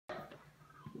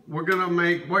we're gonna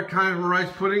make what kind of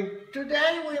rice pudding?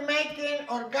 Today we're making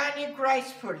organic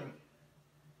rice pudding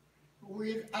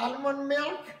with almond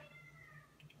milk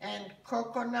and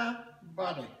coconut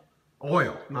butter.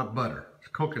 Oil, not butter. It's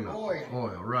coconut Oil.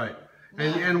 Oil, right. Now,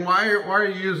 And why are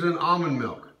you using almond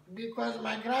milk? because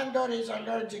my granddaughter is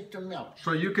allergic to milk.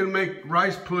 So you can make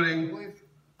rice pudding With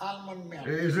almond milk.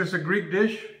 Is this a Greek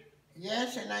dish?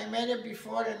 Yes, and I made it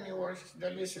before and it was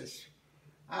delicious.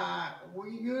 We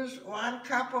use 1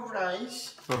 cup of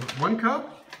rice. 1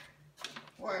 cup?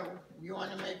 Well, you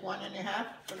want to make 1.5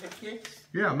 for the kids?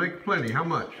 Yeah, make plenty. How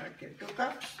much? Okay, 2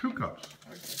 cups? 2 cups.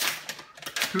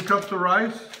 Okay. 2 cups of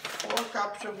rice? 4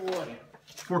 cups of water.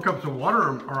 4 cups of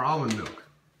water or almond milk?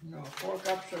 No, 4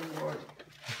 cups of water.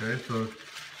 Okay, so,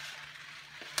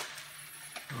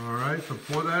 all right, so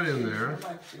pour that in there. How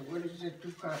much? What is it,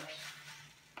 2 cups?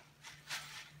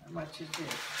 How much is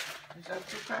it? Is that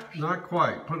 2 cups? Not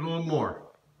quite, put a little more.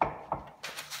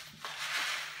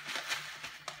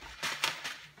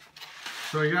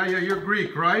 So yeah, you're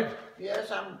Greek, right?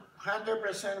 Yes, I'm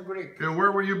 100% Greek. And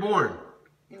where were you born?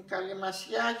 In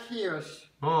Kalimasia, Chios,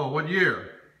 Oh, what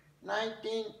year?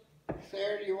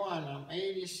 1931. I'm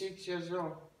 86 years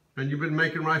old. And you've been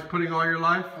making rice pudding all your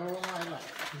life? All my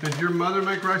life. Did your mother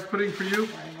make rice pudding for you?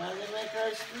 My mother made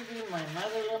rice pudding, my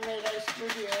mother made rice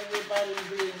pudding, everybody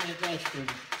doing make rice pudding.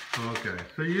 Okay,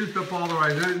 so you used up all the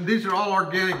rice. And these are all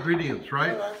organic ingredients,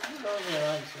 right? Well, I put all the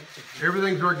rice. Okay.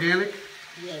 Everything's organic?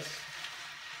 Yes.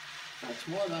 That's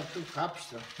more than 2 cups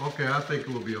though. Okay, I think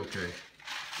it will be okay.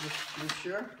 You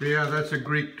sure? Yeah, that's a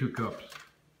Greek 2 cups.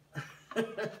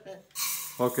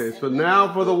 Okay, so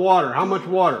now for the water. How much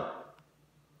water?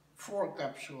 4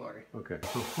 cups water. Okay,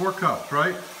 so 4 cups,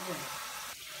 right?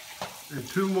 Yeah. And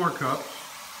 2 more cups.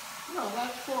 No,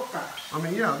 that's 4 cups. I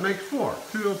mean, yeah, it makes 4.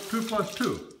 2 plus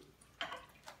 2.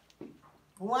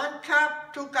 1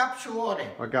 cup, 2 cups water.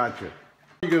 I got you.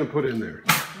 What are you going to put in there?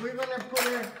 We're going to put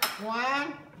in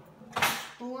 1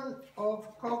 spoon of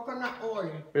coconut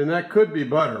oil. And that could be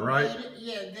butter, right?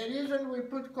 Yeah, the reason we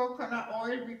put coconut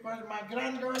oil because my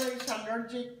granddaughter is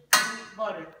allergic to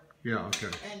butter Yeah, okay.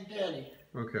 and dairy.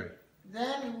 Okay.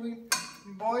 Then we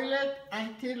boil it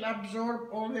until absorb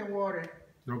all the water.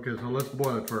 Okay, so let's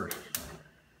boil it first.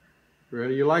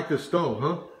 Ready? You like the stove,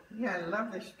 huh? Yeah, I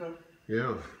love this stuff.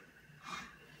 Yeah.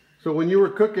 So when you were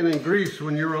cooking in Greece,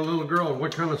 when you were a little girl,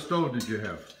 what kind of stove did you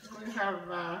have? We have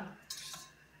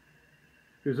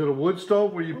Is it a wood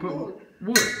stove where you put wood?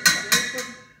 Wood.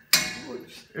 Wood.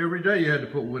 Every day you had to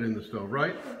put wood in the stove,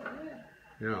 right?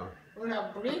 Yeah. We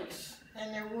have bricks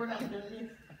and the wood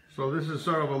underneath. So this is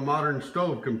sort of a modern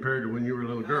stove compared to when you were a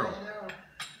little girl. I know.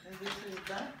 And this is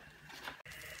that.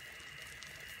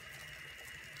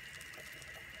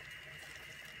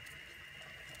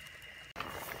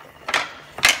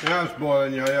 Now it's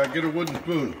boiling, Ya Ya. Get a wooden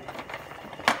spoon.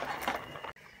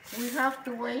 We have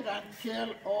to wait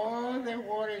until all the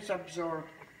water is absorbed.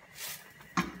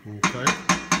 Okay.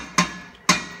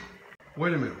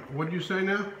 Wait a minute. What did you say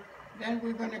now? Then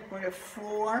we're going to put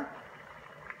 4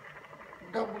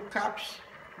 double cups.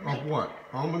 Of what?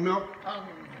 Almond milk?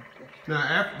 Almond milk, yes.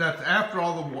 Now that's after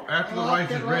after the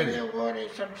rice is ready. After all the water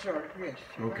is absorbed, yes.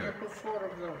 We're Okay. going to put 4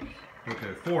 of those.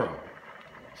 Okay, 4 of them.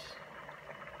 Yes.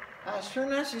 As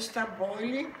soon as it starts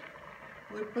boiling,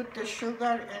 we put the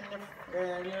sugar and the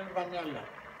little vanilla.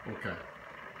 Okay.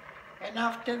 And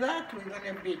after that, we're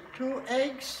going to beat 2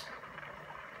 eggs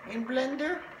in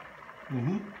blender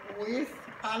with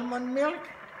almond milk,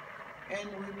 and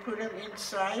we put them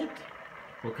inside.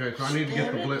 Okay, so I need to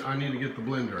get the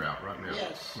blender out right now.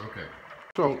 Yes. Okay.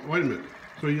 So wait a minute.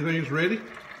 So you think it's ready?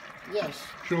 Yes.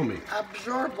 Show me.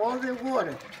 Absorb all the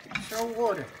water. So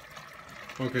water.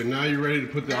 Okay, now you're ready to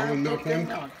put the almond milk in?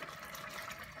 Now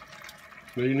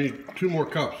you need 2 more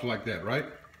cups like that, right?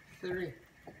 3.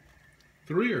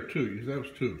 3 or 2? That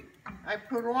was 2. I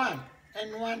put 1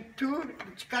 and 1, 2.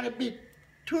 It's got to be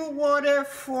 2 water,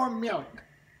 4 milk.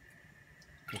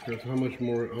 Okay, so how much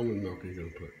more almond milk are you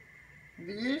going to put?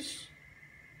 This.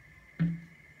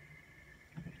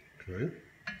 Okay.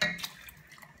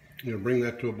 You're going to bring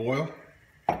that to a boil?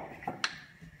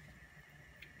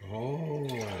 Oh.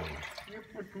 You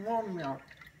put more milk.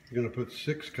 You're going to put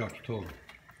 6 cups total.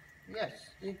 Yes,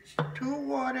 it's 2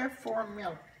 water, 4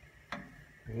 milk.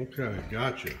 Okay,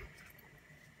 gotcha.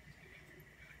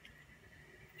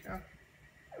 Yeah.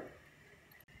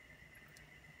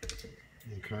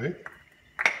 Okay.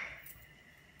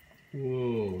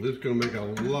 Whoa, this is going to make a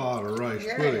lot of rice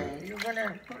pudding. Yeah, you're going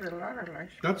to put a lot of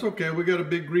rice. That's okay. We got a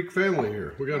big Greek family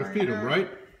here. We got to feed them, right?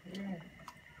 Yeah.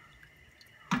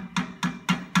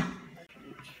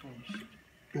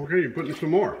 Okay, you're putting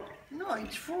some more. No,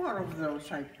 it's 4 of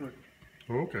those I put.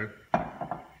 Okay.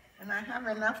 And I have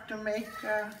enough to make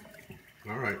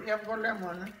All right.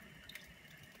 lemon.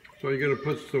 So you're gonna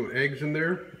put some eggs in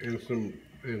there and some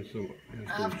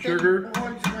After sugar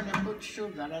gonna put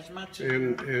sugar as much as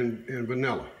and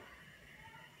vanilla.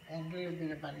 and a little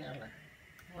bit of vanilla.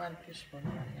 1 teaspoon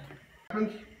of vanilla.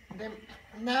 Happens?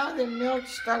 Now the milk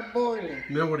start boiling.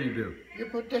 Then what do you do? You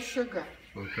put the sugar.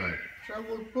 Okay. So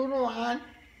we put on,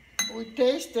 we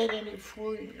taste it, and if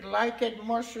we like it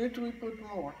more sweet, we put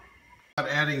more. Not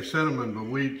adding cinnamon, but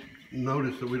we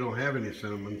noticed that we don't have any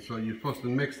cinnamon, so you're supposed to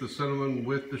mix the cinnamon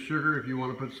with the sugar if you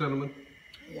want to put cinnamon?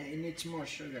 Yeah, it needs more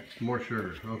sugar. More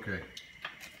sugar, okay.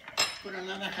 Put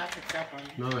another half a cup on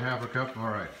it. Another half a cup, all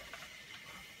right.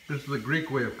 This is the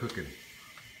Greek way of cooking.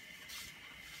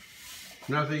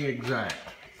 Nothing exact.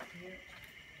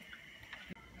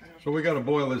 So we got to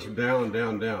boil this down,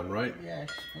 right? Yes.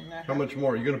 How much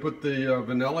more? You going to put the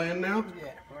vanilla in now?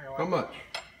 Yeah. How much?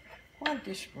 1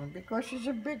 teaspoon, because it's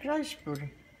a big rice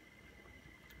pudding.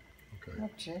 Okay.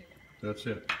 That's it. That's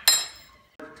it.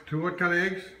 2 what kind of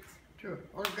eggs? 2.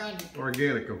 Organic.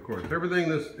 Organic, of course. Everything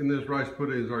in this rice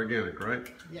pudding is organic, right?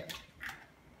 Yeah.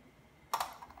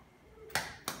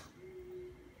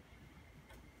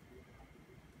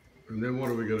 And then what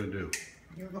are we going to do?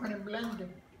 You're going to blend it.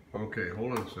 Okay,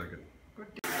 hold on a second.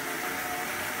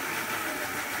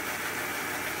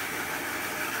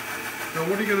 So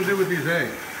what are you going to do with these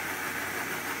eggs?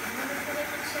 I'm going to put it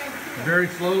inside here. Very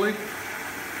slowly?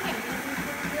 Yeah, then we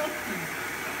put milk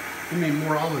in. You mean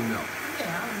more almond milk?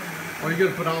 Yeah, almond. Oh, you're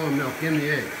going to put almond milk in the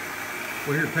eggs.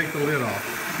 Well, here, take the lid off.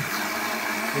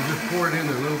 And just pour it in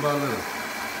there little by little.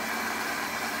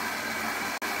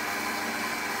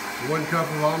 1 cup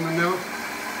of almond milk.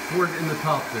 Pour it in the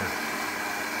top there.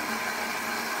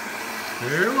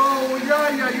 Hello, Ya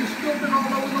Ya, you spilled it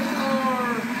all over the floor.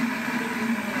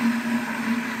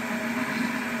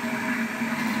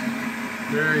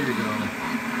 There you go.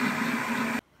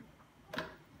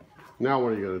 Now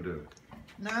what are you going to do?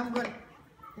 Now I'm going to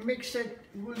mix it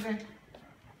with the...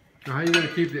 Now how are you going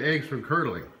to keep the eggs from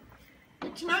curdling?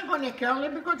 It's not going to curdle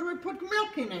it because we put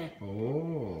milk in it.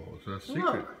 Oh, is that a secret?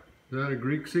 Look. Is that a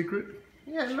Greek secret?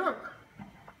 Yeah, look.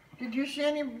 Did you see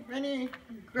any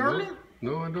curdling?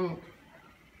 No, I don't.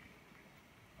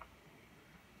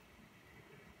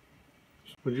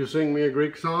 Would you sing me a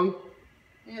Greek song?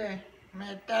 Yeah.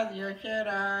 Με τα 2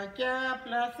 χεράκια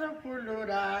πλάθω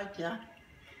κουλουράκια.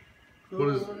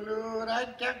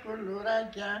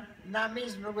 Kulurakya. That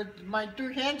means with my 2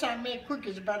 hands I make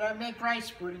cookies, but I make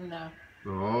rice pudding now.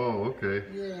 Oh, okay.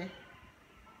 Yeah.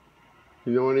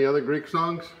 You know any other Greek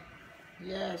songs?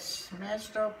 Yes. Με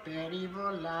στο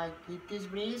περιβολάκι της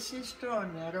βρύσης στο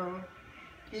νερό.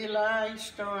 Κυλάει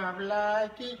στο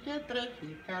αυλάκι και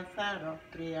τρέχει καθαρό.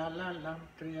 Τριαλαλαμ,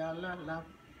 τριαλαλαμ.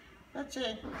 That's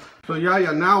it. So Ya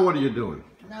Ya, now what are you doing?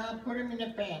 Now put them in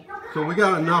a pan. So we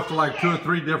got enough for like 2 or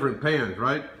 3 different pans,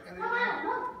 right?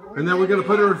 And then we're going to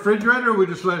put it in the refrigerator, or we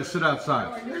just let it sit outside?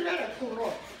 Oh, you let it cool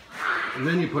off. And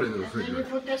then you put it in the And then you refrigerator.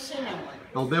 put the cinnamon.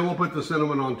 Oh, then we'll put the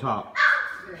cinnamon on top.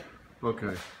 Yeah.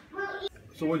 Okay.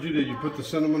 So what'd you do? You put the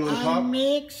cinnamon on I top?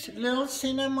 mix little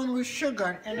cinnamon with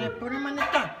sugar and I put them on the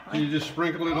top. And you just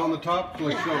sprinkle it on the top?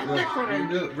 Like so, Decorate. you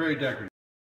do it very decorative.